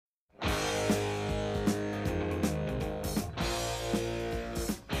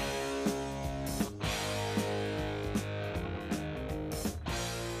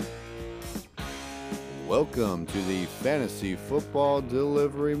Welcome to the Fantasy Football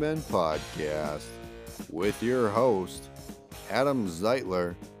Delivery Men podcast with your host, Adam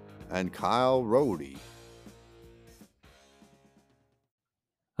Zeitler and Kyle Rohde.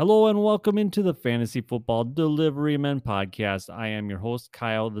 Hello and welcome into the Fantasy Football Delivery Men podcast. I am your host,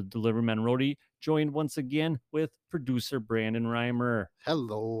 Kyle, the Delivery Man Rohde, joined once again with producer Brandon Reimer.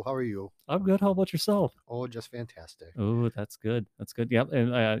 Hello, how are you? I'm good. How about yourself? Oh, just fantastic. Oh, that's good. That's good. Yep.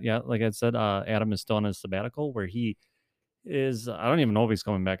 And like I said, Adam is still on his sabbatical where he is. I don't even know if he's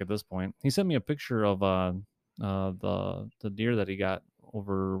coming back at this point. He sent me a picture of the deer that he got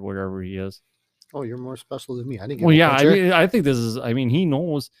over wherever he is. Oh, you're more special than me. I didn't get Well, no yeah, picture. I think this is. I mean, he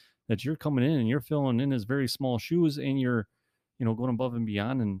knows that you're coming in and you're filling in his very small shoes, and you're, going above and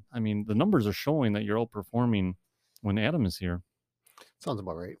beyond. And I mean, the numbers are showing that you're outperforming when Adam is here. Sounds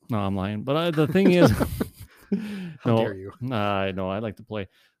about right. No, I'm lying. But the thing is, How dare you? I know I like to play,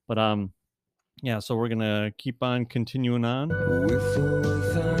 but yeah. So we're gonna keep on continuing on.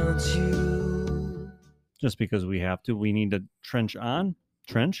 Just because we have to, we need to trench on.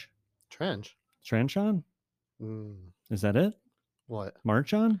 Trench on. Is that it? What?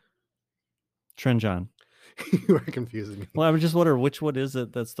 March on. Trench on. You are confusing me. Well, I was just wondering which one is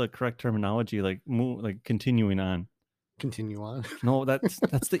it that's the correct terminology, like continuing on. Continue on. No, that's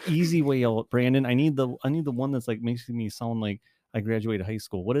the easy way out, Brandon. I need the one that's like makes me sound like I graduated high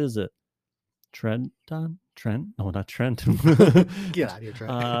school. What is it? Trent? No, not Trent. Get out of here,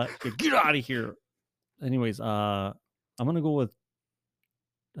 Trent. Get out of here. Anyways, I'm gonna go with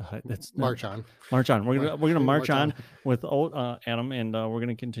March on. We're gonna march on with Adam, and we're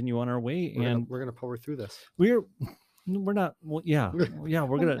gonna continue on our way. We're gonna power through this. We're not. Well, yeah.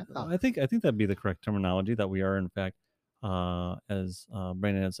 We're gonna. I think that'd be the correct terminology, that we are in fact, as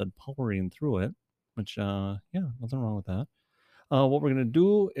Brandon had said, powering through it. Which nothing wrong with that. What we're gonna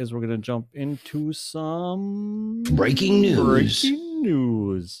do is we're gonna jump into some breaking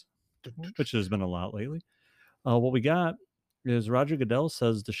news, which has been a lot lately. What we got is Roger Goodell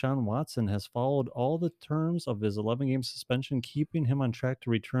says Deshaun Watson has followed all the terms of his 11-game suspension, keeping him on track to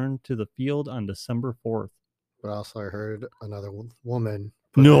return to the field on December 4th. But also, I heard another woman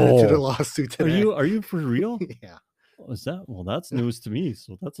to the lawsuit today. Are you for real? Yeah. Is that? Well, that's news to me.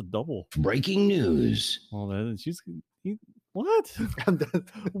 So that's a double breaking news. Well, what?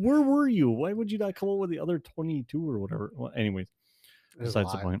 Where were you? Why would you not come up with the other 22 or whatever? Well, anyways,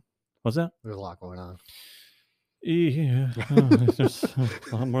 besides the point. What's that? There's a lot going on. Yeah, there's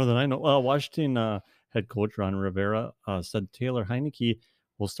a lot more than I know. Washington head coach Ron Rivera said Taylor Heineke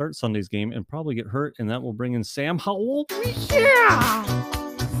will start Sunday's game and probably get hurt, and that will bring in Sam Howell. Yeah,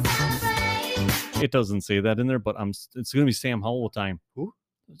 it doesn't say that in there, but it's going to be Sam Howell time. Who?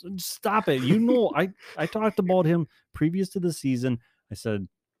 Stop it! I talked about him previous to the season. I said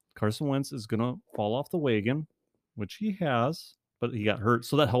Carson Wentz is going to fall off the wagon, which he has. But he got hurt,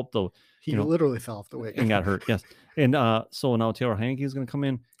 so that helped though. He literally fell off the wagon and got hurt. Yes, and so now Taylor Heineke is going to come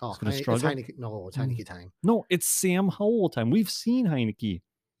in. Oh, he's going to struggle. It's Heineke time. No, it's Sam Howell time. We've seen Heineke.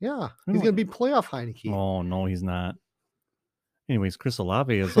 Yeah, he's going to be playoff Heineke. Oh no, he's not. Anyways, Chris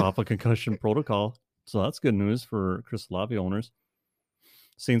Olave is off a concussion protocol, so that's good news for Chris Olave owners.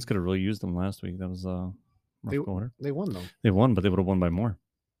 Saints could have really used him last week. That was a rough quarter. They won though. They won, but they would have won by more.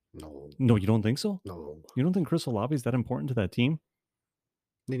 No, you don't think so? No, you don't think Chris Olave is that important to that team?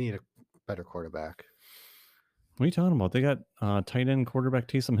 They need a better quarterback. What are you talking about? They got tight end quarterback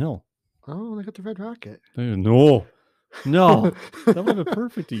Taysom Hill. Oh, they got the Red Rocket. No. That would have been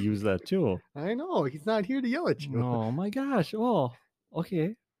perfect to use that too. I know. He's not here to yell at you. Oh my gosh. Oh,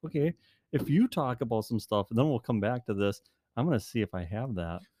 okay. If you talk about some stuff, then we'll come back to this. I'm going to see if I have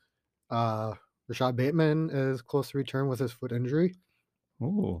that. Rashad Bateman is close to return with his foot injury.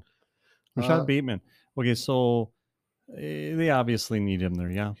 Oh, Rashad Bateman. Okay, so they obviously need him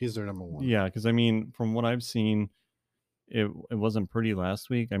there, yeah. He's their number one. Yeah, because I mean, from what I've seen, it wasn't pretty last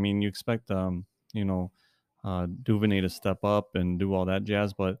week. I mean, you expect Duvernay to step up and do all that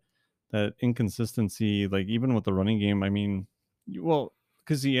jazz, but that inconsistency, like even with the running game, I mean,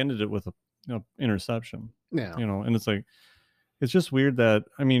 because he ended it with a interception. Yeah. And it's like, it's just weird that,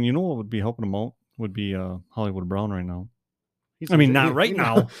 I mean, what would be helping him out would be Hollywood Brown right now. Not right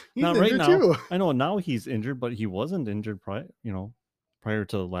now. Not right now. Too. I know now he's injured, but he wasn't injured prior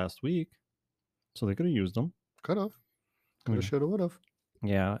to last week. So they could have used him. Could have. Could have, should have, would have.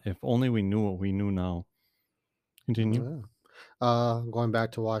 Yeah, if only we knew what we knew now. Continue. Yeah. Going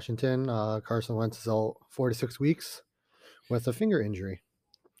back to Washington, Carson Wentz is out 4 to 6 weeks with a finger injury.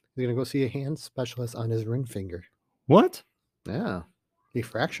 He's going to go see a hand specialist on his ring finger. What? Yeah. He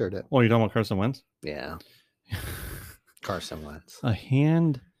fractured it. Oh, you're talking about Carson Wentz? Yeah. Carson Wentz. A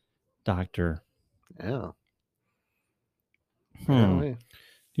hand doctor. Yeah. Hmm. Apparently. Do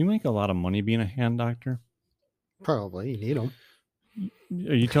you make a lot of money being a hand doctor? Probably. You need them.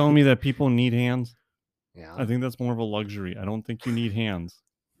 Are you telling me that people need hands? Yeah. I think that's more of a luxury. I don't think you need hands.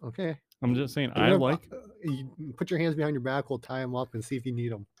 Okay. I'm just saying, You're I gonna- like. You put your hands behind your back. We'll tie them up and see if you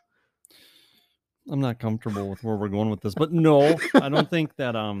need them. I'm not comfortable with where we're going with this, but no, I don't think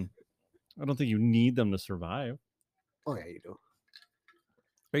that. I don't think you need them to survive. Oh yeah, you do.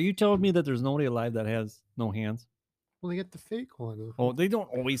 Are you telling me that there's nobody alive that has no hands? Well, they get the fake one. Oh, they don't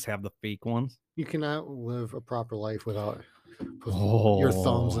always have the fake ones. You cannot live a proper life without your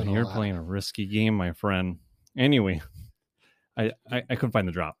thumbs and all you're that. playing a risky game, my friend. Anyway, I couldn't find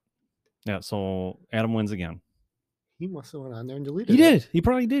the drop. Yeah, so Adam wins again. He must have went on there and deleted He it. did. He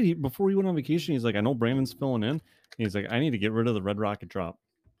probably did. Before he went on vacation, he's like, I know Brandon's filling in. He's like, I need to get rid of the Red Rocket drop.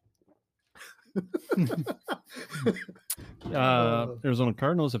 Arizona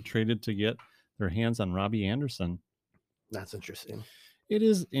Cardinals have traded to get their hands on Robbie Anderson. That's interesting. It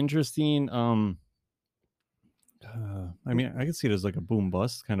is interesting. I mean, I can see it as like a boom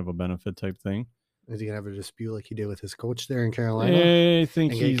bust kind of a benefit type thing. Is he gonna have a dispute like he did with his coach there in Carolina I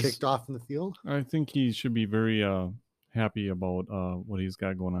think and get he's kicked off in the field? I think he should be very happy about what he's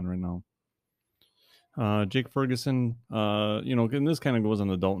got going on right now. Jake Ferguson, and this kind of goes on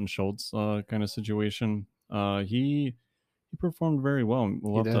the Dalton Schultz kind of situation. He performed very well.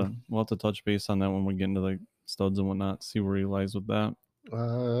 We'll have to touch base on that when we get into the studs and whatnot. See where he lies with that.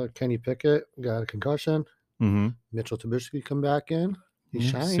 Kenny Pickett got a concussion. Mm-hmm. Mitchell Trubisky come back in. He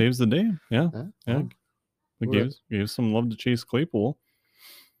shined. Saves the day. Yeah. Well, Gave some love to Chase Claypool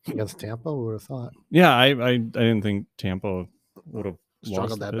against Tampa. Who would have thought? Yeah, I didn't think Tampa would have lost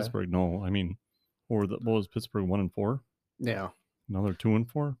Struggled to that bad. Pittsburgh. No, I mean, what was Pittsburgh 1-4? Yeah. Another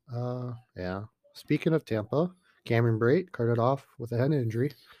 2-4. Yeah. Speaking of Tampa, Cameron Brate carted off with a head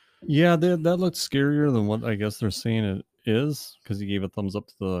injury. Yeah, that looked scarier than what I guess they're saying it is because he gave a thumbs up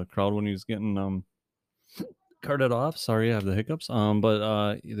to the crowd when he was getting carted off. Sorry, I have the hiccups.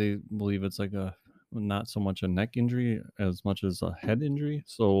 But they believe it's like not so much a neck injury as much as a head injury.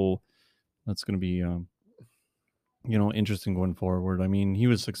 So that's going to be interesting going forward. I mean, he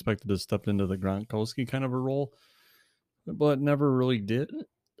was expected to step into the Gronkowski kind of a role, but never really did.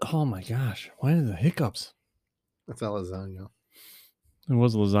 Oh my gosh, why did the hiccups? That's not lasagna. It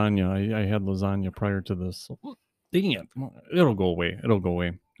was lasagna. I had lasagna prior to this. So, dang it. It'll go away.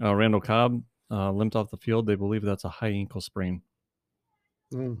 Randall Cobb limped off the field. They believe that's a high ankle sprain.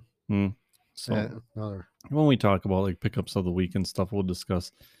 So when we talk about like pickups of the week and stuff, we'll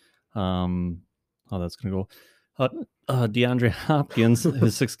discuss how that's going to go. DeAndre Hopkins,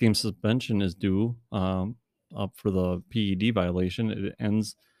 his 6-game suspension is due up for the PED violation. It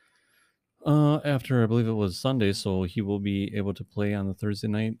ends after, I believe it was Sunday, so he will be able to play on the Thursday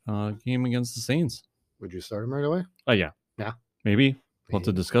night game against the Saints. Would you start him right away? Yeah. Yeah. Maybe. We'll have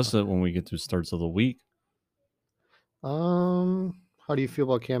to discuss it when we get to starts of the week. How do you feel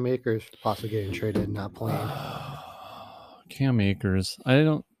about Cam Akers possibly getting traded and not playing? Cam Akers, I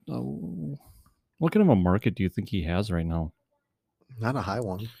don't know. What kind of a market do you think he has right now? Not a high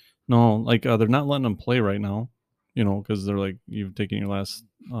one. No, like they're not letting him play right now, because they're like, you've taken your last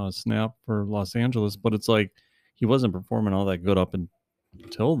snap for Los Angeles, but it's like he wasn't performing all that good up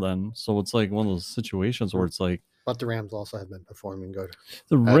until then. So it's like one of those situations where it's like. But the Rams also have been performing good.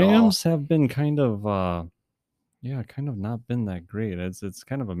 The Rams have been kind of not been that great. It's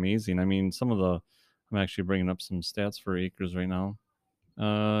kind of amazing. I mean, I'm actually bringing up some stats for Akers right now.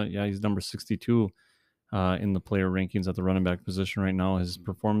 He's number 62 in the player rankings at the running back position right now. His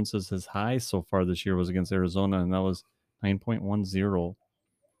performances, his high so far this year was against Arizona, and that was 9.10.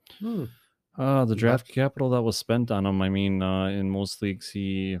 The draft capital that was spent on him, I mean, in most leagues,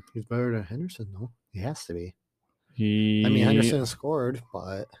 he's better than Henderson, though. He has to be. I mean, Henderson scored,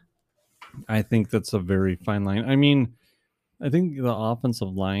 but I think that's a very fine line. I mean, I think the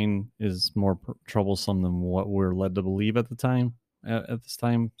offensive line is more troublesome than what we're led to believe at the time. At this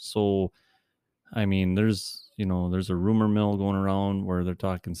time, so I mean, there's a rumor mill going around where they're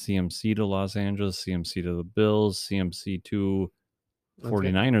talking CMC to Los Angeles, CMC to the Bills, CMC to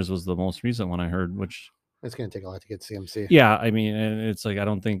 49ers was the most recent one I heard, which it's going to take a lot to get CMC. Yeah, I mean, and it's like I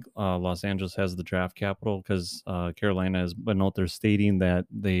don't think Los Angeles has the draft capital because Carolina has been out there stating that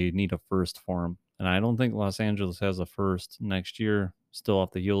they need a first for him, and I don't think Los Angeles has a first next year. Still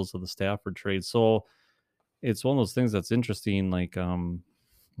off the heels of the Stafford trade, so it's one of those things that's interesting. Like, man,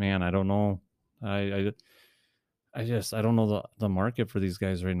 I don't know. I don't know the market for these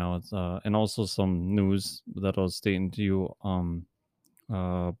guys right now. It's and also some news that I was stating to you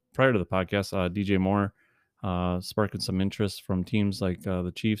prior to the podcast. DJ Moore sparking some interest from teams like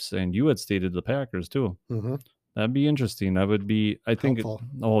the Chiefs, and you had stated the Packers too. Mm-hmm. That'd be interesting. That would be, I think,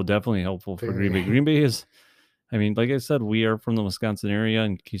 Helpful. Definitely helpful for Very. Green Bay. Green Bay is, I mean, like I said, we are from the Wisconsin area,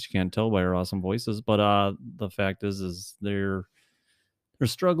 in case you can't tell by our awesome voices. But the fact is they're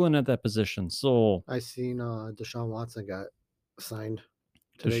struggling at that position. So I seen Deshaun Watson got signed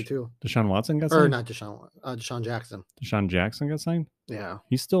today too. Deshaun Watson got Or signed? not Deshaun Jackson. Deshaun Jackson got signed? Yeah.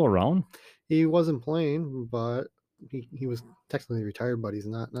 He's still around? He wasn't playing, but he was technically retired, but he's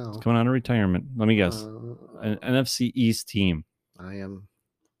not now. Coming out of retirement. Let me guess. An NFC East team.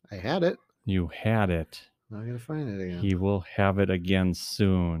 I had it. You had it. Now I gotta find it again. He will have it again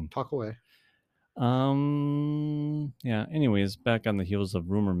soon. Talk away. Yeah. Anyways, back on the heels of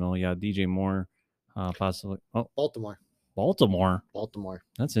rumor mill. Yeah, DJ Moore, possibly. Oh, Baltimore.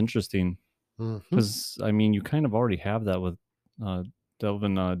 That's interesting because I mean, you kind of already have that with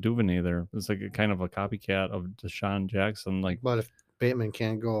Delvin Duvernay there. It's like a kind of a copycat of Deshaun Jackson. Like, but if Bateman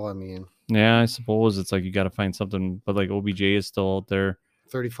can't go, I mean, yeah, I suppose it's like you got to find something. But like OBJ is still out there.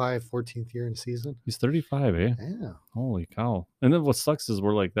 35, 14th year in the season. He's 35, eh? Yeah. Holy cow. And then what sucks is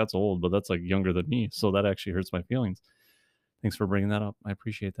we're like, that's old, but that's like younger than me. So that actually hurts my feelings. Thanks for bringing that up. I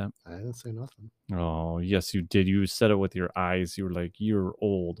appreciate that. I didn't say nothing. Oh, yes, you did. You said it with your eyes. You were like, you're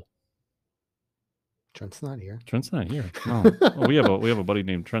old. Trent's not here. Trent's not here. No. Well, we have a buddy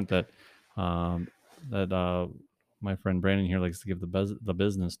named Trent that my friend Brandon here likes to give the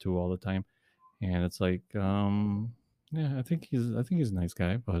business to all the time. And it's like, yeah, I think he's a nice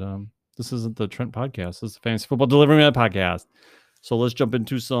guy, but this isn't the Trent podcast. This is the Fantasy Football Delivery Man podcast. So let's jump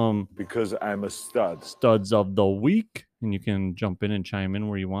into some Because I'm a stud. studs of the week, and you can jump in and chime in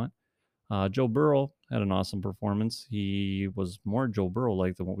where you want. Joe Burrow had an awesome performance. He was more Joe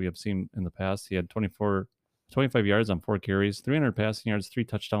Burrow-like than what we have seen in the past. He had 25 yards on 4 carries, 300 passing yards, 3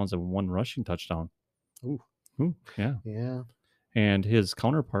 touchdowns, and 1 rushing touchdown. Ooh, yeah. Yeah. And his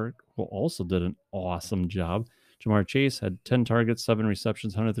counterpart also did an awesome job. Jamar Chase had 10 targets, 7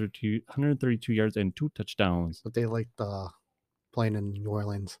 receptions, 132 yards, and 2 touchdowns. But they liked playing in New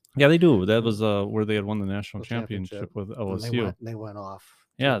Orleans. Yeah, they do. That was where they had won the national championship with LSU. They went off.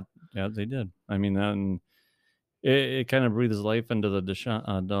 Yeah, they did. I mean, and it kind of breathes life into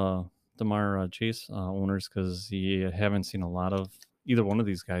the Jamar Chase owners because you haven't seen a lot of either one of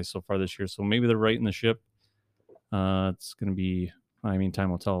these guys so far this year. So maybe they're righting the ship. It's going to be, I mean,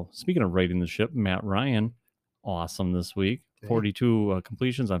 time will tell. Speaking of righting the ship, Matt Ryan, awesome this week. 42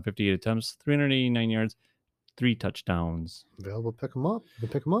 completions on 58 attempts, 389 yards, 3 touchdowns. Available, pick him up. You can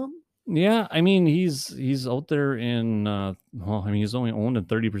pick him up. Yeah, I mean, he's out there in, he's only owned in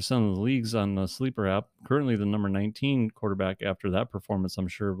 30% of the leagues on the Sleeper app. Currently the number 19 quarterback after that performance, I'm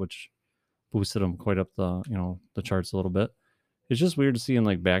sure, which boosted him quite up the charts a little bit. It's just weird to see in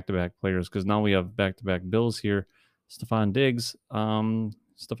like back-to-back players because now we have back-to-back Bills here. Stephon Diggs.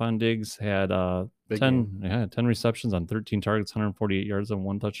 Stephon Diggs had 10 receptions on 13 targets, 148 yards, and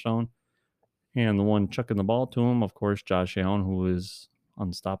 1 touchdown. And the one chucking the ball to him, of course, Josh Allen, who is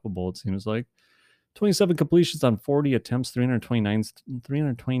unstoppable, it seems like. 27 completions on 40 attempts,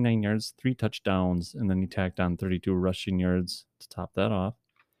 329 yards, 3 touchdowns, and then he tacked on 32 rushing yards to top that off.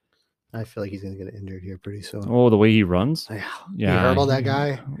 I feel like he's going to get injured here pretty soon. Oh, the way he runs? Yeah. Yeah. He hurdled that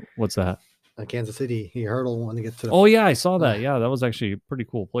guy. What's that? Kansas City. He hurdled one to get to the... Oh, yeah, I saw that. Yeah, that was actually a pretty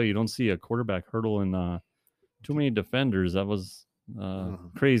cool play. You don't see a quarterback hurdle in too many defenders. That was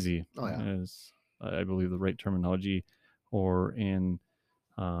crazy. Oh, yeah. Is, I believe the right terminology. Or in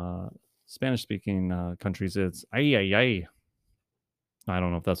Spanish-speaking countries, it's ay, ay, ay. I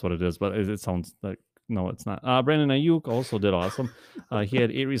don't know if that's what it is, but it sounds like, no, it's not. Brandon Ayuk also did awesome. He had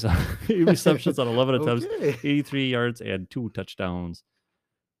 8 receptions on 11 attempts, 83 yards, and 2 touchdowns.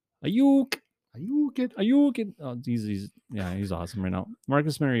 Ayuk. Oh, he's awesome right now.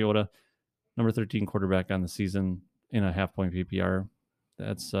 Marcus Mariota, number 13 quarterback on the season in a half-point PPR.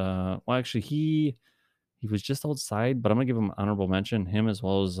 That's actually he was just outside, but I'm gonna give him honorable mention. Him as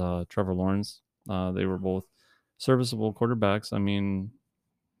well as Trevor Lawrence. They were both serviceable quarterbacks. I mean,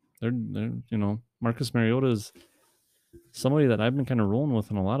 they're Marcus Mariota is somebody that I've been kind of rolling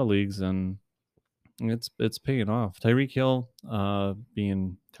with in a lot of leagues, and it's paying off. Tyreek Hill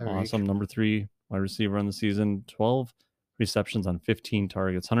being awesome, number 3 wide receiver on the season, 12 receptions on 15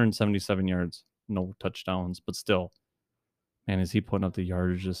 targets, 177 yards, no touchdowns, but still, man, is he putting up the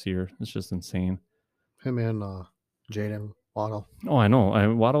yardage this year? It's just insane. Him and Jaden Waddle. Oh, I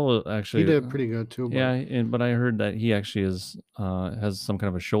know. Waddle actually, he did pretty good too. But... yeah, but I heard that he actually has some kind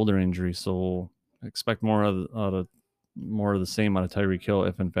of a shoulder injury, so expect more of the same out of Tyreek Hill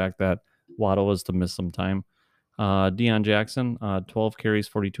if in fact that Waddle is to miss some time. Deion Jackson, 12 carries,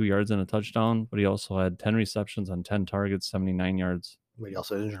 42 yards, and a touchdown, but he also had 10 receptions on 10 targets, 79 yards. But he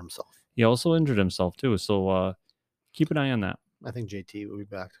also injured himself. He also injured himself, too, so keep an eye on that. I think JT will be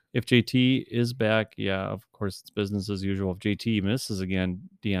back. If JT is back, yeah, of course, it's business as usual. If JT misses again,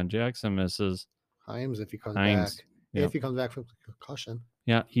 Deion Jackson misses. Himes, if he comes Hines, back. yep. If he comes back from concussion.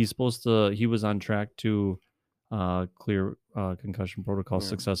 Yeah, he was on track to clear concussion protocol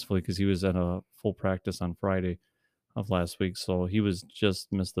successfully because he was at a full practice on Friday of last week. So he was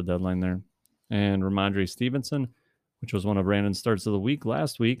just missed the deadline there. And Ramondre Stevenson, which was one of Brandon's starts of the week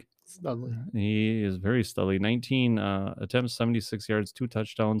last week. Studley. He is very steady. 19 attempts, 76 yards, 2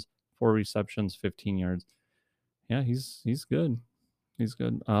 touchdowns, 4 receptions, 15 yards. Yeah, he's good. He's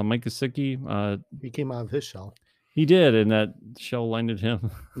good. Mike Gesicki, He came out of his shell. he did, and that shell landed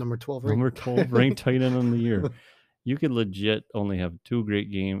him Number 12 number 12 ranked tight end of the year. You could legit only have 2 great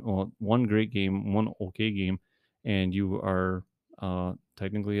games, well, 1 great game, 1 okay game, and you are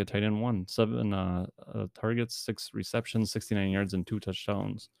technically a tight end 1. 7 targets, 6 receptions, 69 yards, and 2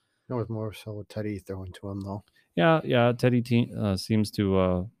 touchdowns. No, it's more so with Teddy throwing to him, though. Yeah. Teddy seems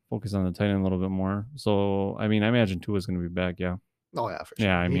to focus on the tight end a little bit more. So, I mean, I imagine Tua is going to be back, yeah. Oh, yeah, for sure.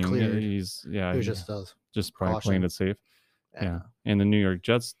 Yeah, I mean, cleared. he just does. just probably playing Caution. it safe. Yeah. And the New York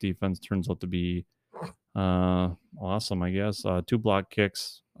Jets defense turns out to be awesome, I guess. 2 block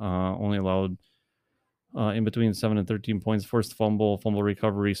kicks, only allowed in between 7 and 13 points, forced fumble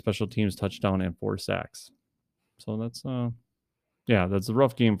recovery, special teams touchdown, and 4 sacks. So that's that's a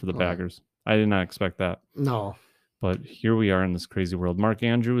rough game for the Packers. I did not expect that. No. But here we are in this crazy world. Mark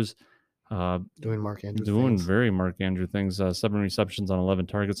Andrews doing Mark Andrews doing things. very Mark Andrews things. 7 receptions on 11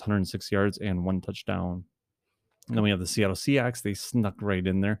 targets, 106 yards, and 1 touchdown. And then we have the Seattle Seahawks. They snuck right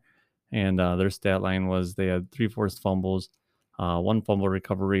in there. And their stat line was they had 3 forced fumbles, 1 fumble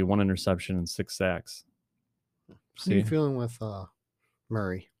recovery, 1 interception, and 6 sacks. How are you feeling with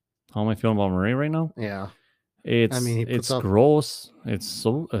Murray? How am I feeling about Murray right now? Yeah. It's gross. It's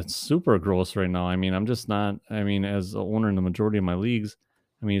super gross right now. I mean, I'm just not. I mean, as an owner in the majority of my leagues,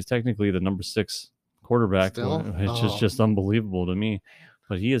 I mean, he's technically the number 6 quarterback, which is just unbelievable to me.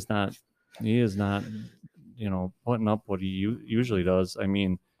 But he is not. Putting up what he usually does. I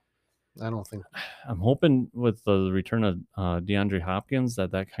mean, I don't think. I'm hoping with the return of DeAndre Hopkins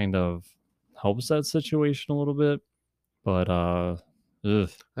that kind of helps that situation a little bit. But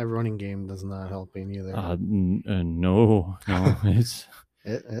that running game does not help him either. No, it's.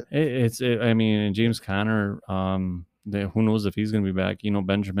 I mean, James Conner. Who knows if he's going to be back?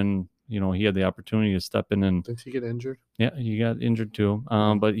 Benjamin. He had the opportunity to step in and. Didn't he get injured? Yeah, he got injured too.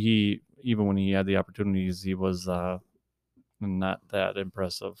 But even when he had the opportunities, he was not that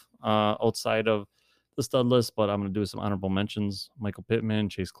impressive. Outside of the stud list, but I'm going to do some honorable mentions: Michael Pittman,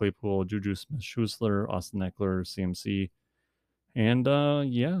 Chase Claypool, Juju Smith-Schuster, Austin Eckler, CMC. And I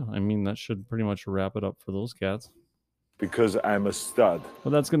mean, that should pretty much wrap it up for those cats. Because I'm a stud.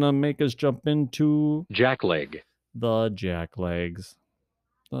 Well, that's going to make us jump into Jackleg. The Jacklegs.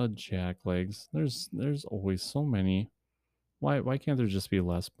 The Jacklegs. There's always so many. Why can't there just be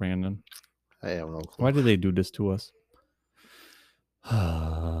less, Brandon? I have no clue. Why do they do this to us?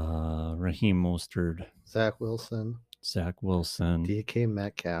 Raheem Mostert. Zach Wilson. DK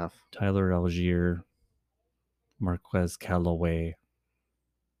Metcalf. Tyler Algier. Marquez Callaway,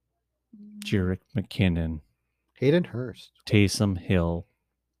 Jerick McKinnon, Hayden Hurst, Taysom Hill,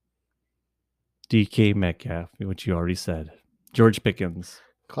 DK Metcalf, which you already said, George Pickens,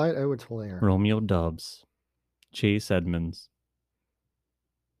 Clyde Edwards-Helaire, Romeo Doubs, Chase Edmonds.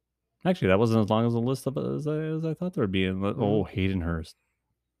 Actually, that wasn't as long as a list of as I thought there would be. Oh, Hayden Hurst.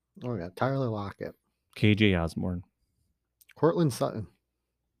 Oh yeah, Tyler Lockett, KJ Osborne, Cortland Sutton,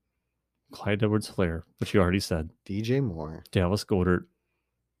 Clyde Edwards-Helaire, which you already said. DJ Moore. Dallas Goedert.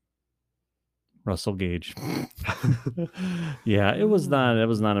 Russell Gage. Yeah, it was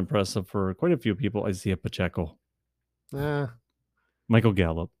not impressive for quite a few people. Isaiah Pacheco. Michael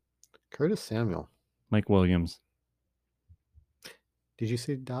Gallup. Curtis Samuel. Mike Williams. Did you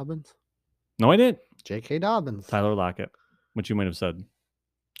see Dobbins? No, I didn't. J.K. Dobbins. Tyler Lockett, which you might have said.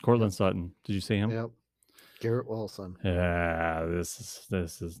 Cortland Sutton. Did you say him? Yep. Garrett Wilson. Yeah, this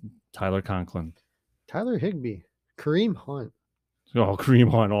is Tyler Conklin. Tyler Higbee. Kareem Hunt. Oh,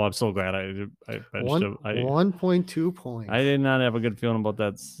 Kareem Hunt. Oh, I'm so glad I benched him. 1.2 points. I did not have a good feeling about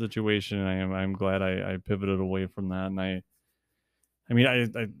that situation. I'm glad I pivoted away from that. And I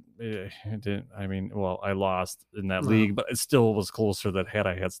didn't. I mean, well, I lost in that league, but it still was closer that had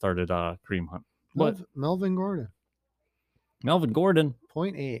I had started Kareem Hunt. But Melvin Gordon.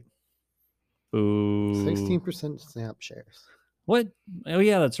 0.8. Boo. 16% snap shares. What? Oh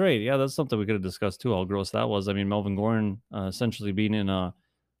yeah, that's right. Yeah, that's something we could have discussed too. How gross that was. I mean, Melvin Gordon essentially being in a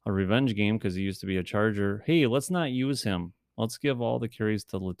revenge game because he used to be a Charger. Hey, let's not use him. Let's give all the carries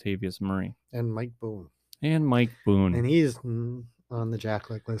to Latavius Murray And Mike Boone. and Mike Boone. And he's on the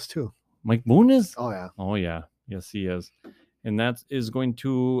Jack-Leg list too. Mike Boone is? Oh, yeah. Oh yeah. Yes, he is. And that is going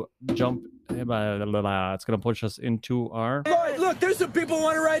to jump. It's going to push us into our Look, there's some people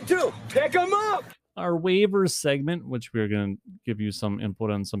want to ride too. Pick them up. our waivers segment, which we're going to give you some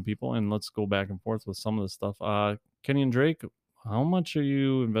input on some people, and let's go back and forth with some of the stuff. Kenyon Drake, how much are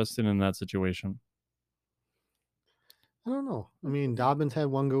you invested in that situation? I don't know. I mean, Dobbins had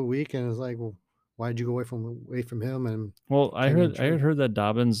one good week, and it's like, well, why'd you go away from him? And Well, I Kenyon had Drake. heard that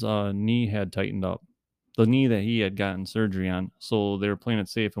Dobbins' knee had tightened up, the knee that he had gotten surgery on, so they were playing it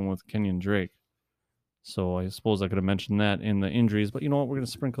safe and with Kenyon Drake. So I suppose I could have mentioned that in the injuries, but you know what? We're going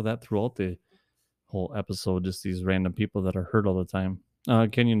to sprinkle that throughout the whole episode, just these random people that are hurt all the time.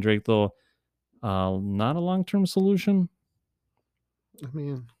 Kenyon Drake, though, not a long-term solution. I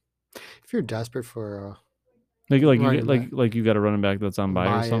mean, if you're desperate for Like running back. like you got a running back that's on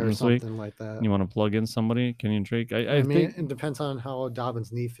bye or something this week. like that. And you want to plug in somebody, Kenyon Drake. I mean, think. it depends on how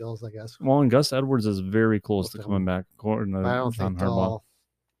Dobbins' knee feels, I guess. Well, and Gus Edwards is very close to With coming back, according to I don't John think Harbaugh. they'll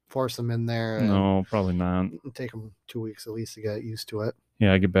force him in there. And No, probably not. take him 2 weeks at least to get used to it.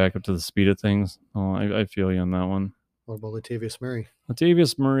 Yeah, I get back up to the speed of things. Oh, I feel you on that one. What about Latavius Murray?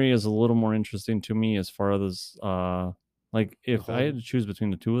 Latavius Murray is a little more interesting to me as far as like if I had to choose between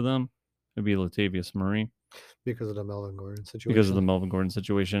the two of them, it'd be Latavius Murray Because of the Melvin Gordon situation. because of the Melvin Gordon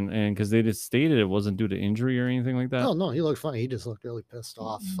situation, and because they just stated it wasn't due to injury or anything like that. No, he looked funny. He just looked really pissed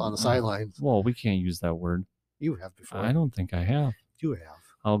off on the sidelines. Well, we can't use that word. You have before. I don't think I have. You have.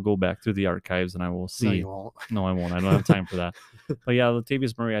 I'll go back through the archives and I will see. No, you won't. No, I won't. I don't have time for that. But yeah,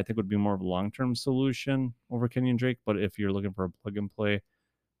 Latavius Murray, I think, would be more of a long-term solution over Kenyon Drake. But if you're looking for a plug-and-play,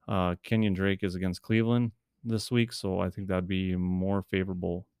 Kenyon Drake is against Cleveland this week, so I think that'd be more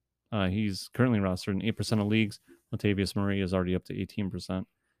favorable. He's currently rostered in 8% of leagues. Latavius Murray is already up to 18%.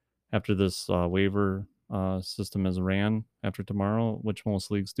 After this waiver system is ran after tomorrow, which most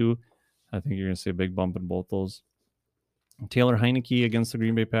leagues do, I think you're going to see a big bump in both those. Taylor Heineke against the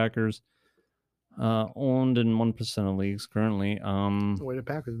Green Bay Packers, owned in 1% of leagues currently. The way the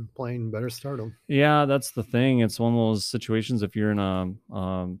Packers been playing, better start them. Yeah, that's the thing. It's one of those situations. If you're in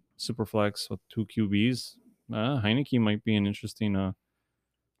a super flex with two QBs, Heineke might be an interesting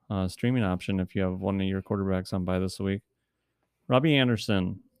streaming option if you have one of your quarterbacks on bye this week. Robbie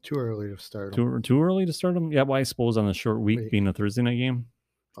Anderson, Too early to start 'em. too early to start him. Yeah, well, I suppose on the short week being a Thursday night game.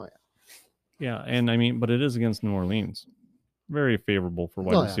 Oh, yeah. Yeah, and I mean, but it is against New Orleans. Very favorable for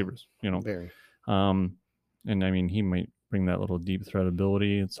wide Oh, yeah. receivers, you know. Very. And I mean, he might bring that little deep threat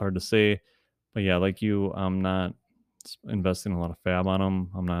ability. It's hard to say, but yeah, like you, I'm not investing a lot of fab on him.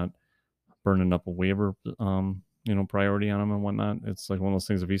 I'm not burning up a waiver, priority on him and whatnot. It's like one of those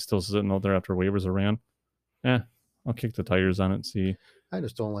things. If he's still sitting out there after waivers are ran, I'll kick the tires on it. See, I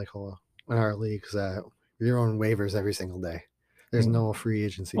just don't like how in our leagues that you're on waivers every single day. There's no free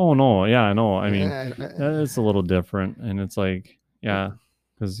agency. oh no, yeah, I know. I mean, I- it's a little different, and it's like, yeah,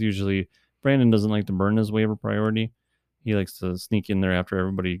 because usually Brandon doesn't like to burn his waiver priority. He likes to sneak in there after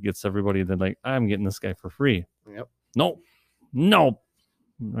everybody gets everybody. Then like, I'm getting this guy for free. Yep. No,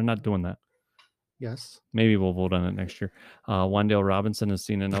 we're not doing that. Yes. Maybe we'll vote on it next year. Wan'Dale Robinson has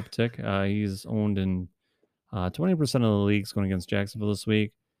seen an uptick. He's owned in 20% of the leagues going against Jacksonville this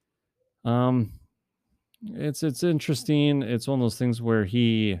week. It's interesting. It's one of those things where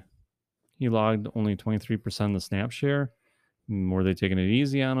he logged only 23% of the snap share. Were they taking it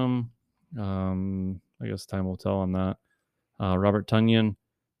easy on him? I guess time will tell on that. Robert Tonyan.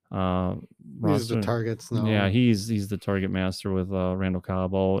 These are the targets now. Yeah, he's the target master with Randall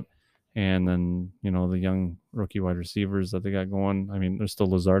Cobb out. And then, the young rookie wide receivers that they got going. I mean, there's still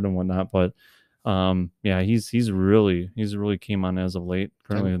Lazard and whatnot, but yeah, he's really came on as of late.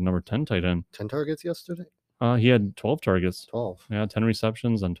 Currently the number 10 tight end. 10 targets yesterday? He had 12 targets. 12. Yeah, 10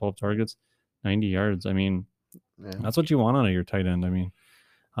 receptions and 12 targets, 90 yards. I mean, Yeah. that's what you want out of your tight end. I mean,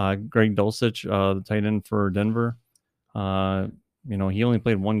 Greg Dulcich, the tight end for Denver, he only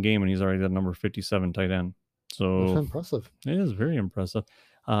played one game and he's already the number 57 tight end. That's So impressive. it is very impressive.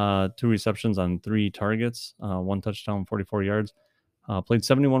 2 receptions on 3 targets, 1 touchdown, 44 yards. Played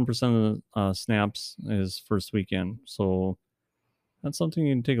 71% of the snaps his first weekend. So that's something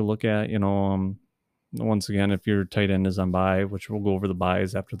you can take a look at. Once again, if your tight end is on bye, which we'll go over the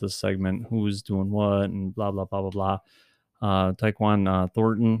byes after this segment, who's doing what and blah, blah, blah, blah, blah. Tyquan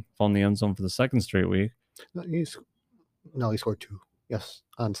Thornton found the end zone for the second straight week. No, he scored 2. Yes,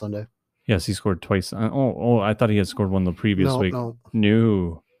 on Sunday. Yes, he scored twice. I thought he had scored one the previous No, week. no.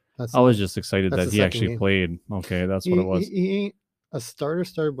 No. That's I was just excited that's that the he second actually game. played. Okay, that's what it was. He ain't a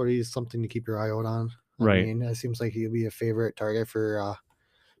starter, but he's something to keep your eye out on. Right. I mean, it seems like he'll be a favorite target for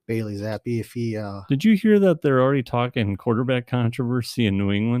Bailey Zappi if he. Did you hear that they're already talking quarterback controversy in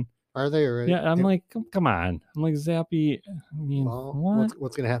New England? Are they already? Yeah, I'm like, come on. I'm like, Zappy, I mean, Well, what?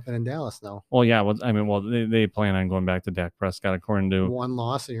 what's going to happen in Dallas now? Well, yeah, they plan on going back to Dak Prescott according to One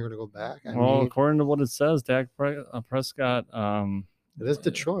loss and you're going to go back. I well, mean, according to what it says, Dak Prescott it is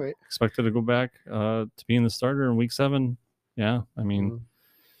Detroit. expected to go back to being the starter in Week 7. Yeah, I mean,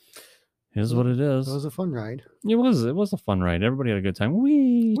 Mhm. is what it is. It was a fun ride. It was a fun ride. Everybody had a good time.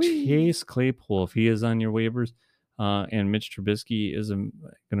 Chase Claypool, if he is on your waivers, and Mitch Trubisky is going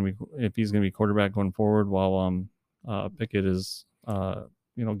to be if he's going to be quarterback going forward, while Pickett is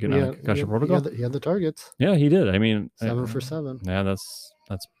getting on a concussion protocol. He had the targets. Yeah, he did. I mean, 7 for 7. Yeah, that's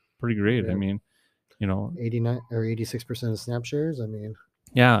pretty great. Yeah. I mean, 89 or 86% of snap shares. I mean,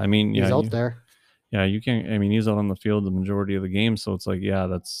 yeah, I mean, he's yeah, out there. Yeah, you can't. I mean, he's out on the field the majority of the game, so it's like, yeah,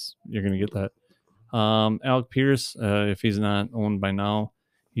 you're gonna get that. Alec Pierce, if he's not owned by now,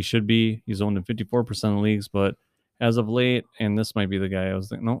 he should be. He's owned in 54% of leagues, but as of late, and this might be the guy I was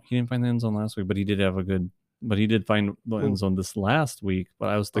thinking. No, he didn't find the end zone last week, but he did have a good. But he did find the end zone this last week. But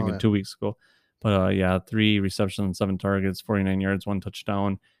I was thinking 2 weeks ago. But 3 receptions, 7 targets, 49 yards, 1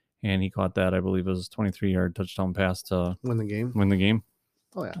 touchdown, and he caught that. I believe it was a 23-yard touchdown pass to Win the game.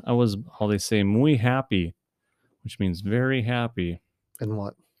 Oh yeah, I was, how they say, muy happy, which means very happy. And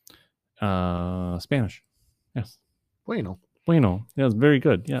what? Spanish. Yes. Bueno. Yeah, it's very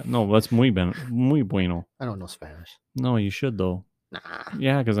good. Yeah, no, that's muy bueno. I don't know Spanish. No, you should though. Nah.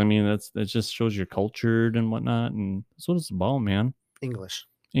 Yeah, because I mean it just shows you're cultured and whatnot, and that's what it's about, man. English.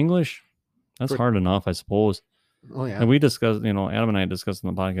 That's hard enough, I suppose. Oh yeah. And we discussed, Adam and I discussed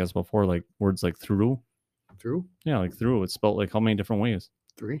in the podcast before, like words like through. Through? Yeah, like through. It's spelled like how many different ways?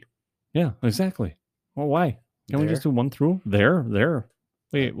 3. Yeah, exactly. Well, why? Can we just do one through? There.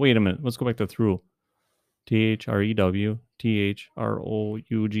 Wait a minute. Let's go back to through. THREW,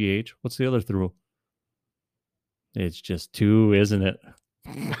 THROUGH. What's the other through? It's just 2, isn't it?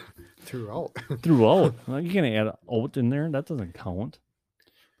 Throughout. Throughout. Well, you can't add out in there. That doesn't count.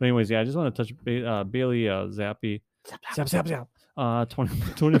 But anyways, yeah, I just want to touch Bailey Zappi. Zap.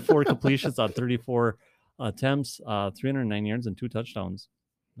 24 completions on 34 attempts, 309 yards and 2 touchdowns.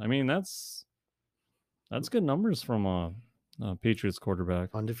 I mean, that's good numbers from a Patriots quarterback.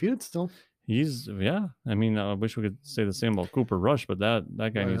 Undefeated still. I mean, I wish we could say the same about Cooper Rush, but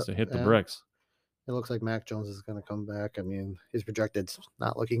that guy needs to hit the bricks. It looks like Mac Jones is going to come back. I mean, his projected's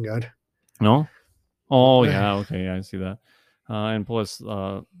not looking good. No? Oh, yeah. Okay. Yeah, I see that. And plus,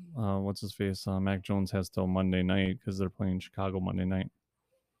 what's his face? Mac Jones has till Monday night because they're playing Chicago Monday night.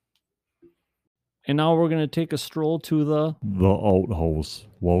 And now we're going to take a stroll to the outhouse.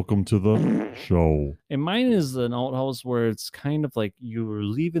 Welcome to the show. And mine is an outhouse where it's kind of like you're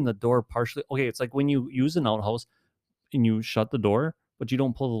leaving the door partially. Okay, it's like when you use an outhouse and you shut the door, but you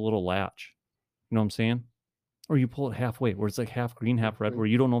don't pull the little latch. You know what I'm saying? Or you pull it halfway where it's like half green, half red, where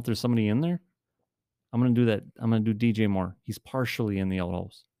you don't know if there's somebody in there. I'm going to do that. I'm going to do DJ Moore. He's partially in the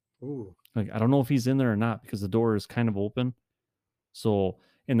outhouse. Ooh. Like, I don't know if he's in there or not because the door is kind of open. So...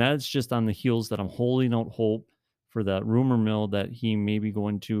 And that's just on the heels that I'm holding out hope for that rumor mill that he may be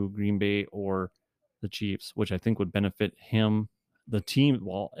going to Green Bay or the Chiefs, which I think would benefit him, the team,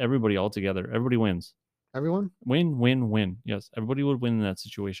 well, everybody all together. Everybody wins. Everyone? Win. Yes, everybody would win in that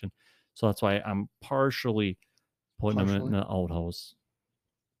situation. So that's why I'm partially putting him in the outhouse.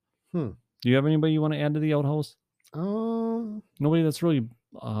 Do you have anybody you want to add to the outhouse? Nobody that's really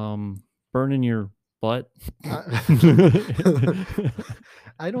burning your butt.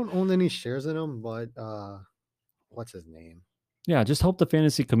 I don't own any shares in them, but what's his name? Yeah, just help the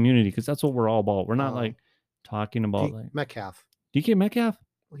fantasy community because that's what we're all about. We're not like talking about Metcalf. DK Metcalf.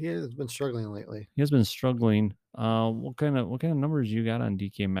 He has been struggling lately. He has been struggling. What kind of numbers you got on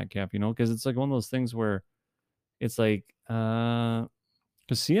DK Metcalf? Because it's like one of those things where it's like because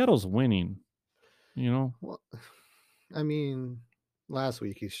Seattle's winning. Well, I mean, last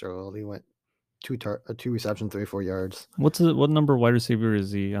week he struggled. He went 2 receptions, 34 yards. What number wide receiver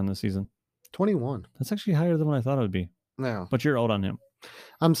is he on the season? 21. That's actually higher than what I thought it would be. No, but you're out on him.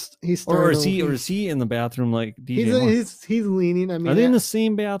 He's or is he in the bathroom like DJ? He's leaning. I mean, are they in the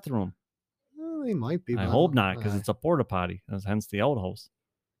same bathroom? Well, they might be. I hope not, because it's a porta potty. Hence the outhouse.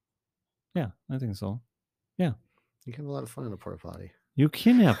 Yeah, I think so. Yeah, you can have a lot of fun in a porta potty. You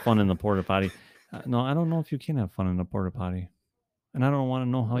can have fun in the porta potty. No, I don't know if you can have fun in a porta potty. And I don't want to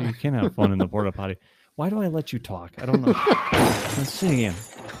know how you can have fun in the porta potty. Why do I let you talk? I don't know. Let's see again.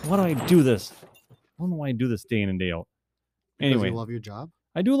 Why do I do this? I don't know why I do this day in and day out. Because Anyway, you love your job.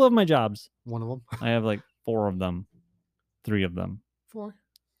 I do love my jobs. One of them. I have like 4 of them, 3 of them. 4.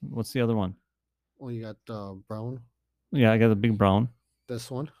 What's the other one? Well, you got Brown. Yeah, I got the big brown.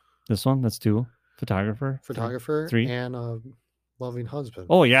 This one. This one, that's 2. Photographer. Photographer. 3. And a loving husband.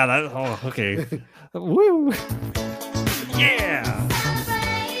 Oh yeah, that. Oh, okay. Woo! Yeah.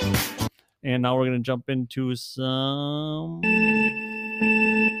 And now we're gonna jump into some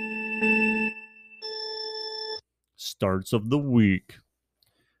starts of the week.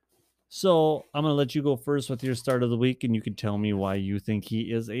 So I'm gonna let you go first with your start of the week, and you can tell me why you think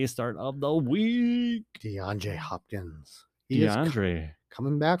he is a start of the week. DeAndre Hopkins. He is DeAndre.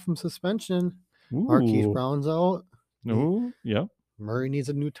 coming back from suspension. Marquise Ooh. Brown's out. Ooh, yep. Murray needs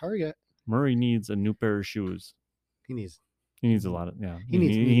a new target. Murray needs a new pair of shoes. He needs a lot of he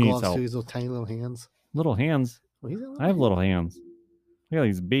needs new needs gloves help. too. His little tiny little hands. Little hands. Well, he's got I have little hands. I got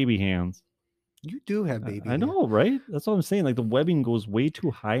these baby hands. You do have baby. I hands. know, right? That's what I'm saying. Like the webbing goes way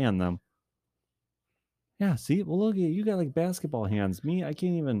too high on them. Yeah, see? Well, look at you got like basketball hands. Me, I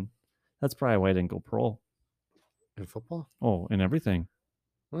can't even. That's probably why I didn't go pro. In football. Oh, and everything.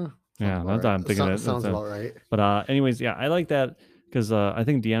 Huh, Yeah, sounds that's about what I'm right. thinking. Sounds That's about right. But anyways, yeah, I like that because I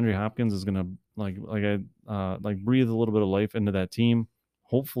think DeAndre Hopkins is gonna like breathe a little bit of life into that team.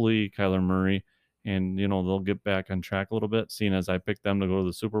 Hopefully, Kyler Murray, and they'll get back on track a little bit. Seeing as I picked them to go to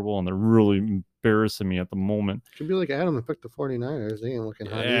the Super Bowl, and they're really embarrassing me at the moment. Could be like Adam and picked the 49ers. They ain't looking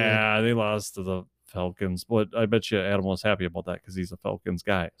hot either. Yeah, they lost to the Falcons, but I bet you Adam was happy about that because he's a Falcons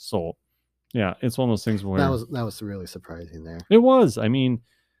guy. So, yeah, it's one of those things where That was really surprising there. it was. I mean,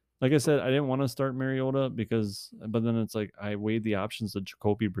 like I said, I didn't want to start Mariota but then it's like I weighed the options of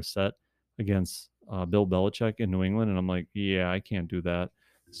Jacoby Brissett against Bill Belichick in New England, and I'm like, yeah, I can't do that.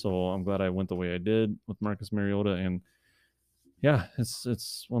 So I'm glad I went the way I did with Marcus Mariota, and yeah,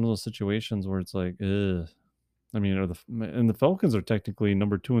 it's one of those situations where it's like, ugh. I mean, and the Falcons are technically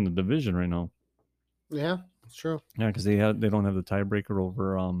number 2 in the division right now. Yeah, it's true. Yeah, because they don't have the tiebreaker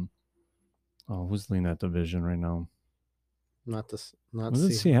over who's leading that division right now? Not Was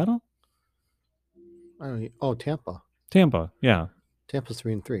it Seattle? I don't know. Oh, Tampa. Tampa, yeah. Tampa's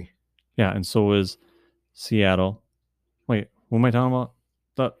 3-3. Yeah, and so is Seattle. Wait, who am I talking about?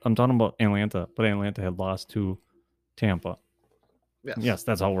 I'm talking about Atlanta, but Atlanta had lost to Tampa. Yes,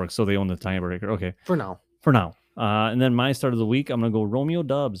 that's how it works. So they own the tiebreaker. Okay. For now. And then my start of the week, I'm going to go Romeo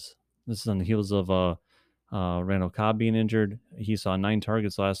Doubs. This is on the heels of Randall Cobb being injured. He saw 9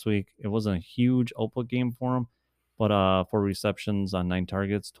 targets last week. It wasn't a huge output game for him, but 4 receptions on 9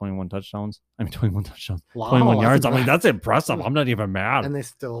 targets, 21 touchdowns. 21 touchdowns, Wow, 21 yards. I'm that's like, that's impressive. I'm not even mad. And they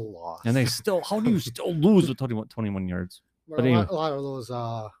still lost. How do you still lose with 21 yards? But anyway. a lot of those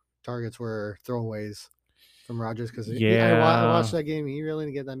targets were throwaways from Rodgers because Yeah. I watched that game. He really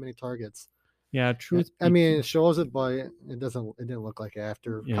didn't get that many targets. Yeah, truth. I mean, it shows it, but it didn't look like it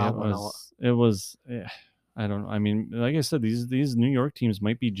after Cobb went out. It was. I don't know. I mean, like I said, these New York teams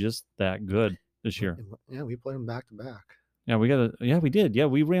might be just that good this year. Yeah, we played them back to back. Yeah, we did. Yeah,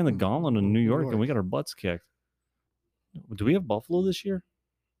 we ran the gauntlet in New York, and we got our butts kicked. Do we have Buffalo this year?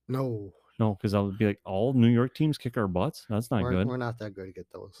 No, because I would be like, all New York teams kick our butts. That's not good. We're not that good to get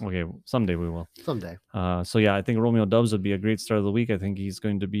those. Okay, someday we will. Someday. So yeah, I think Romeo Doubs would be a great start of the week. I think he's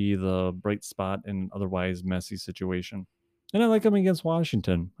going to be the bright spot in an otherwise messy situation. And I like him against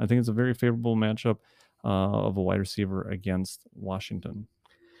Washington. I think it's a very favorable matchup of a wide receiver against Washington.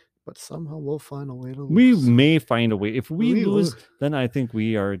 But somehow we'll find a way to lose. We may find a way. If we lose, then I think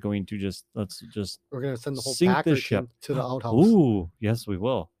we are going to we're going to send the whole sink the Packers ship to the outhouse. Ooh, yes, we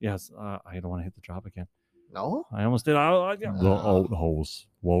will. Yes, I don't want to hit the drop again. No? I almost did. The outhouse.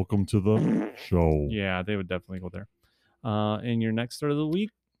 Welcome to the show. Yeah, they would definitely go there. And your next start of the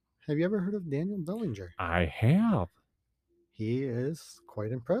week? Have you ever heard of Daniel Bellinger? I have. He is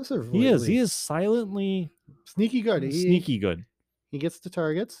quite impressive. He is. He is silently sneaky good. Sneaky good. He gets the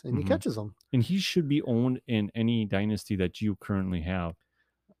targets and he catches them. And he should be owned in any dynasty that you currently have.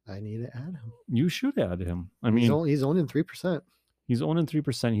 I need to add him. You should add him. I mean, he's owned in 3%. He's owned in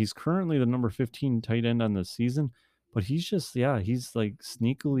 3%. He's currently the number 15 tight end on the season, but he's just, he's like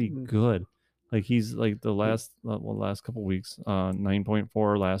sneakily good. Like he's like the last couple weeks,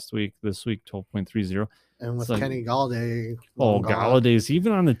 9.4 last week, this week 12.30. And with Kenny Galladay, Galladay's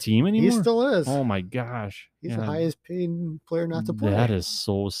even on the team anymore? He still is. Oh my gosh, he's the highest paid player not to play. That is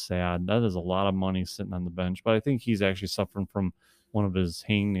so sad. That is a lot of money sitting on the bench. But I think he's actually suffering from one of his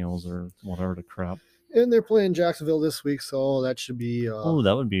hangnails or whatever the crap. And they're playing Jacksonville this week, so that should be.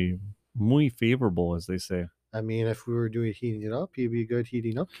 That would be muy favorable, as they say. I mean, if we were doing heating it up, he'd be a good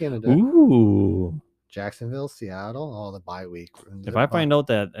heating up candidate. Ooh, Jacksonville, Seattle, all the bye week. If I find out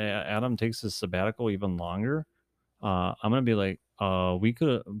that Adam takes his sabbatical even longer, I'm gonna be like,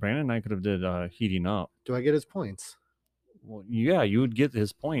 Brandon and I could have did heating up. do I get his points? Well, yeah, you would get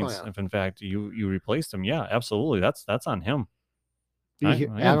his points yeah. if in fact you replaced him. Yeah, absolutely. That's on him. Be here,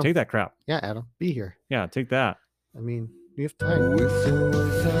 Yeah, Adam. take that crap. Yeah, Adam, be here. Yeah, take that. I mean, you have time.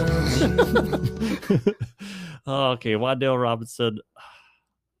 Okay, Waddell Robinson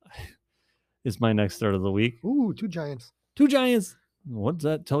is my next start of the week. Ooh, 2 Giants. 2 Giants. What does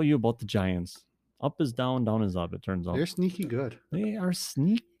that tell you about the Giants? Up is down, down is up, it turns out. They're sneaky good. They are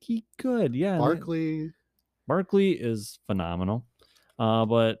sneaky good. Yeah. Barkley is phenomenal.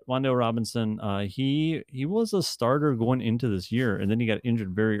 But Wan'Dale Robinson, he was a starter going into this year, and then he got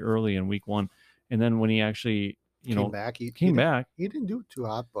injured very early in week 1. And then when he actually, came back. He didn't do it too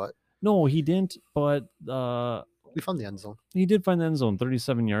hot, but no, he didn't. But we found the end zone. he did find the end zone,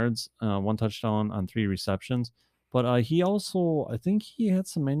 37 yards, 1 touchdown on 3 receptions. But he also, I think he had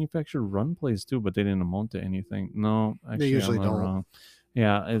some manufactured run plays too, but they didn't amount to anything. No, actually, They usually I'm not don't. wrong.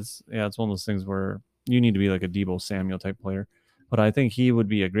 Yeah, it's one of those things where you need to be like a Deebo Samuel type player. But I think he would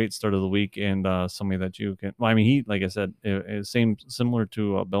be a great start of the week and somebody that you can. Well, I mean, he, like I said, similar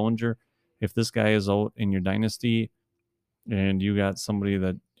to Bellinger. If this guy is out in your dynasty, and you got somebody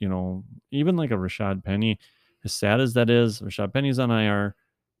that even like a Rashad Penny, as sad as that is, Rashad Penny's on IR.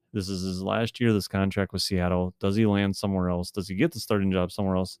 This is his last year. This contract with Seattle. Does he land somewhere else? Does he get the starting job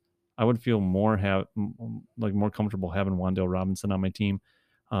somewhere else? I would feel more comfortable having Wan'Dale Robinson on my team.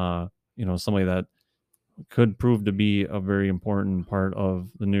 Somebody that could prove to be a very important part of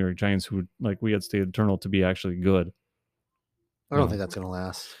the New York Giants, who, like we had stated, eternal to be actually good. I don't think that's gonna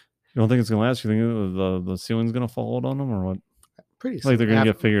last. You don't think it's gonna last? You think the ceiling's gonna fall out on them, or what? Pretty like they're gonna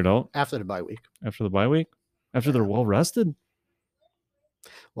get figured out after the bye week. After the bye week, after they're well rested.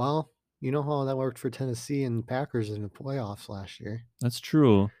 Well, you know how that worked for Tennessee and Packers in the playoffs last year. That's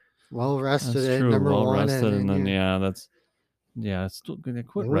true. Well rested, that's true. Number well 1, rested, and then it's still good. They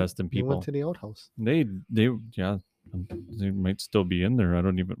quit resting people. They went to the outhouse. They might still be in there. I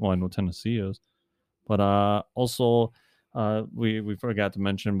know Tennessee is, but also we forgot to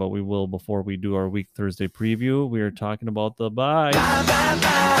mention, but we will before we do our week Thursday preview. We are talking about the bye.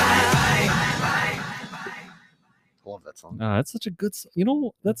 Love that song. It's such a good.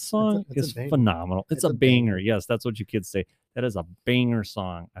 That song is banger. phenomenal. It's a banger. Yes, that's what you kids say. That is a banger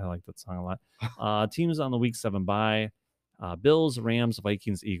song. I like that song a lot. Teams on the week 7 bye: Bills, Rams,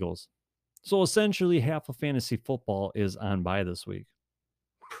 Vikings, Eagles. So essentially, half of fantasy football is on bye this week.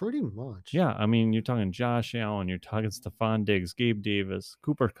 Pretty much. Yeah, I mean, you're talking Josh Allen, you're talking Stephon Diggs, Gabe Davis,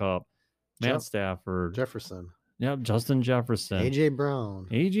 Cooper Kupp, Matt Stafford, Jefferson. Yeah, Justin Jefferson, AJ Brown,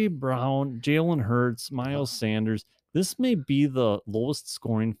 Jalen Hurts, Miles Sanders. This may be the lowest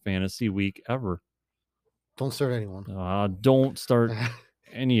scoring fantasy week ever. Don't start anyone. Don't start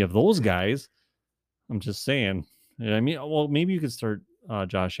any of those guys. I'm just saying. I mean, well, maybe you could start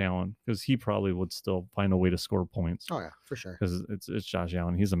Josh Allen, because he probably would still find a way to score points. Oh yeah, for sure. Because it's Josh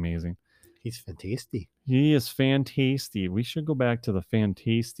Allen. He's amazing. He's fantastic. He is fantastic. We should go back to the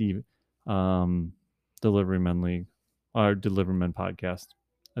fantastic Delivery Men League, our Delivery Men podcast.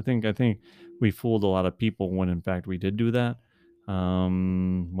 I think we fooled a lot of people when in fact we did do that.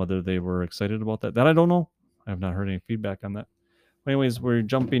 Whether they were excited about that I don't know. I have not heard any feedback on that. Anyways, we're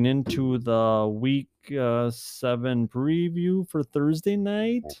jumping into the week 7 preview for Thursday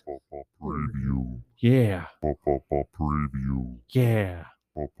night. Preview. Yeah. Preview. Yeah.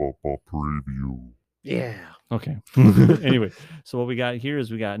 Preview. Yeah. Okay. Anyway, so what we got here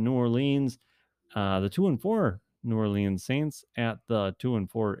is we got New Orleans, the 2-4 New Orleans Saints at the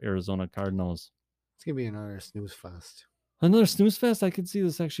 2-4 Arizona Cardinals. It's gonna be another snooze fest. Another snooze fest. I could see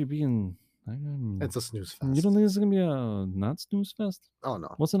this actually being. It's a snooze fest. You don't think this is gonna be a not snooze fest? Oh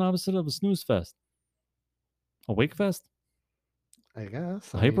no. What's an opposite of a snooze fest? A wake fest? I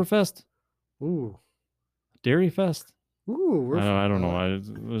guess. A hyper fest? Ooh. Dairy fest? Ooh. I don't know.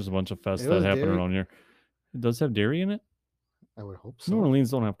 There's a bunch of fests that happen around here. It does have dairy in it? I would hope so. New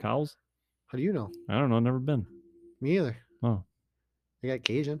Orleans don't have cows. How do you know? I don't know. Never been. Me either. Oh. They got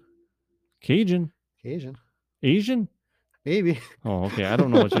Cajun. Cajun? Asian? Maybe. Oh, okay. I don't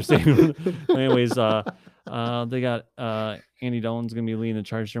know what you're saying. Anyways, they got Andy Dalton's going to be leading the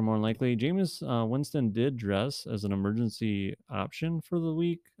charge there more than likely. Jameis Winston did dress as an emergency option for the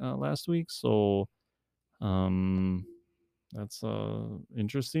week last week. So that's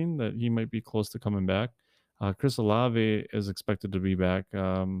interesting that he might be close to coming back. Chris Olave is expected to be back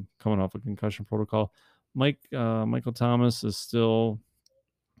coming off a concussion protocol. Michael Thomas is still...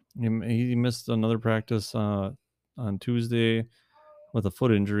 He missed another practice on Tuesday with a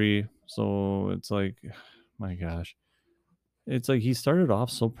foot injury, So it's like, my gosh. It's like he started off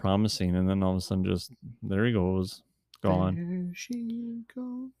so promising, and then all of a sudden just, there he goes. Gone. There she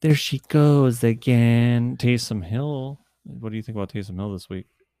goes. There she goes again. Taysom Hill. What do you think about Taysom Hill this week?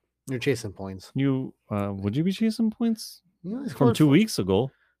 You're chasing points. You would you be chasing points Yeah, he from scored 2 four. weeks ago?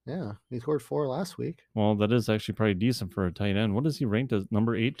 Yeah, he scored 4 last week. Well, that is actually probably decent for a tight end. What is he ranked as?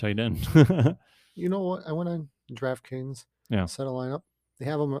 Number 8 tight end. You know what? I went on DraftKings. Yeah. Set a lineup. They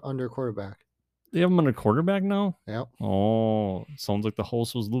have him under quarterback. They have him under quarterback now? Yep. Oh, sounds like the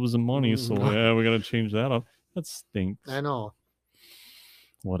host was losing money, so yeah, we got to change that up. That stinks. I know.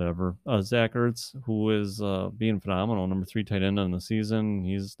 Whatever. Zach Ertz, who is being phenomenal, number 3 tight end on the season.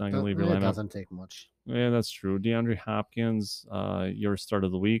 He's not going to leave your It lineup. doesn't take much. Yeah, that's true. DeAndre Hopkins, your start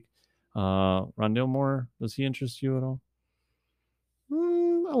of the week. Rondale Moore, does he interest you at all?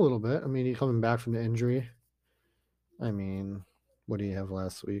 A little bit. I mean, he's coming back from the injury. I mean, what do you have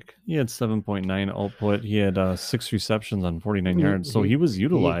last week? He had 7.9 output. He had 6 receptions on 49 He- yards, so he was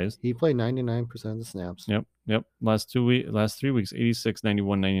utilized. He played 99% of the snaps. Yep. Last 3 weeks, 86,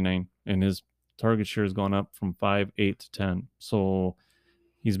 91, 99, and his target share has gone up from 5, 8 to 10. So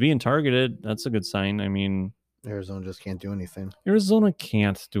he's being targeted. That's a good sign. I mean, Arizona just can't do anything. Arizona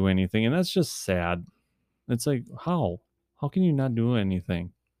can't do anything, and that's just sad. It's like, how can you not do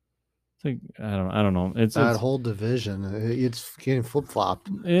anything? It's like, I don't know. It's That whole division, it's getting flip flopped.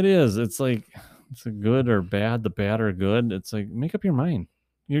 it is. It's like, it's a good or bad, the bad or good. It's like, make up your mind.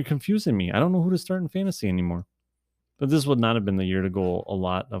 You're confusing me. I don't know who to start in fantasy anymore. But this would not have been the year to go a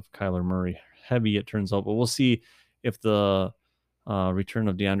lot of Kyler Murray heavy, it turns out. But we'll see if the return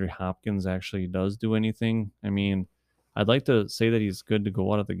of DeAndre Hopkins actually does do anything. I mean, I'd like to say that he's good to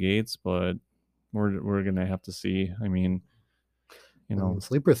go out of the gates, but we're gonna have to see. I mean, you know,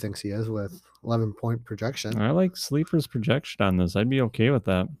 Sleeper thinks he is with 11-point projection. I like Sleeper's projection on this. I'd be okay with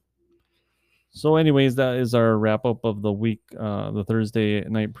that. So, anyways, that is our wrap up of the week, the Thursday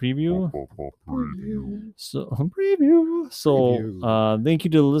night preview. Football preview. So, thank you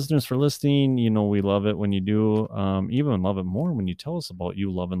to the listeners for listening. You know, we love it when you do. Even love it more when you tell us about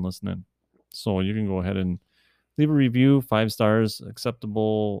you loving listening. So you can go ahead and leave a review, 5 stars,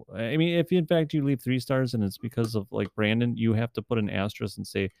 acceptable. I mean, if in fact you leave 3 stars and it's because of like Brandon, you have to put an asterisk and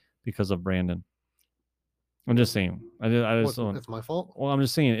say because of Brandon. I'm just saying. I just don't. It's my fault. Well, I'm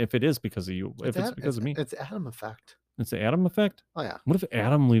just saying if it is because of you, if it's Ad- because of me, It's Adam effect. it's the Adam effect. Oh yeah, What if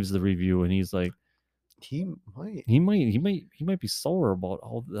Adam leaves the review and he's like, he might. he might be sour about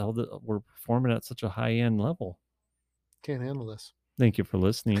how we're performing at such a high end level. Can't handle this. Thank you for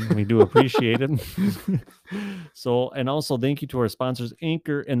listening. We do appreciate it. So, and also thank you to our sponsors,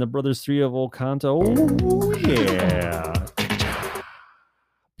 Anchor and the Brothers 3 of Oconto. Oh, yeah.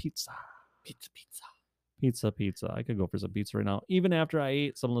 Pizza. I could go for some pizza right now, even after I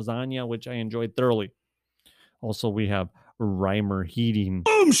ate some lasagna, which I enjoyed thoroughly. Also, we have Reimer Heating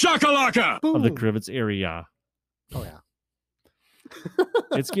Boom shakalaka! of the Boom. Krivitz area. Oh yeah.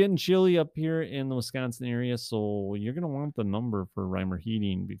 It's getting chilly up here in the Wisconsin area, so you're going to want the number for Reimer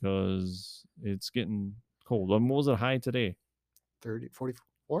Heating because it's getting cold. What was it high today?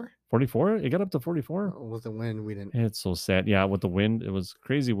 44? 44? It got up to 44? With the wind, we didn't. It's so sad. Yeah, with the wind, it was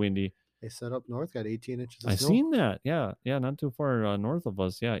crazy windy. They set up north, got 18 inches of I snow. seen that. Yeah, not too far north of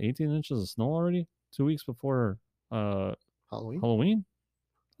us. Yeah, 18 inches of snow already 2 weeks before Halloween. Halloween.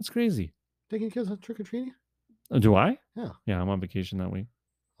 That's crazy. Taking kids trick or treating? Do I? Yeah. Yeah, I'm on vacation that week.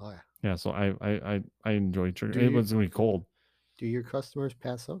 Oh yeah. Yeah, so I enjoy trick. Do It you- was gonna be cold. Do your customers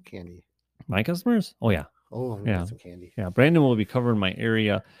pass out candy? My customers? Oh yeah. Oh, I'm gonna Yeah. get some candy. Yeah, Brandon will be covering my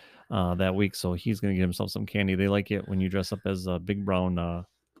area that week, so he's gonna get himself some candy. They like it when you dress up as a big brown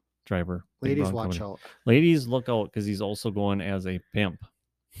driver. Big Ladies, Brown watch company. out. Ladies, look out because he's also going as a pimp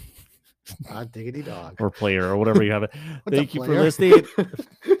Hot diggity dog. or player or whatever you have it. What's Thank up, you for player? listening.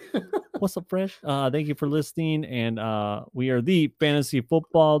 What's up, Fresh? Thank you for listening, and we are the Fantasy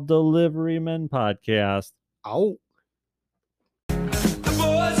Football Delivery Men podcast. Out.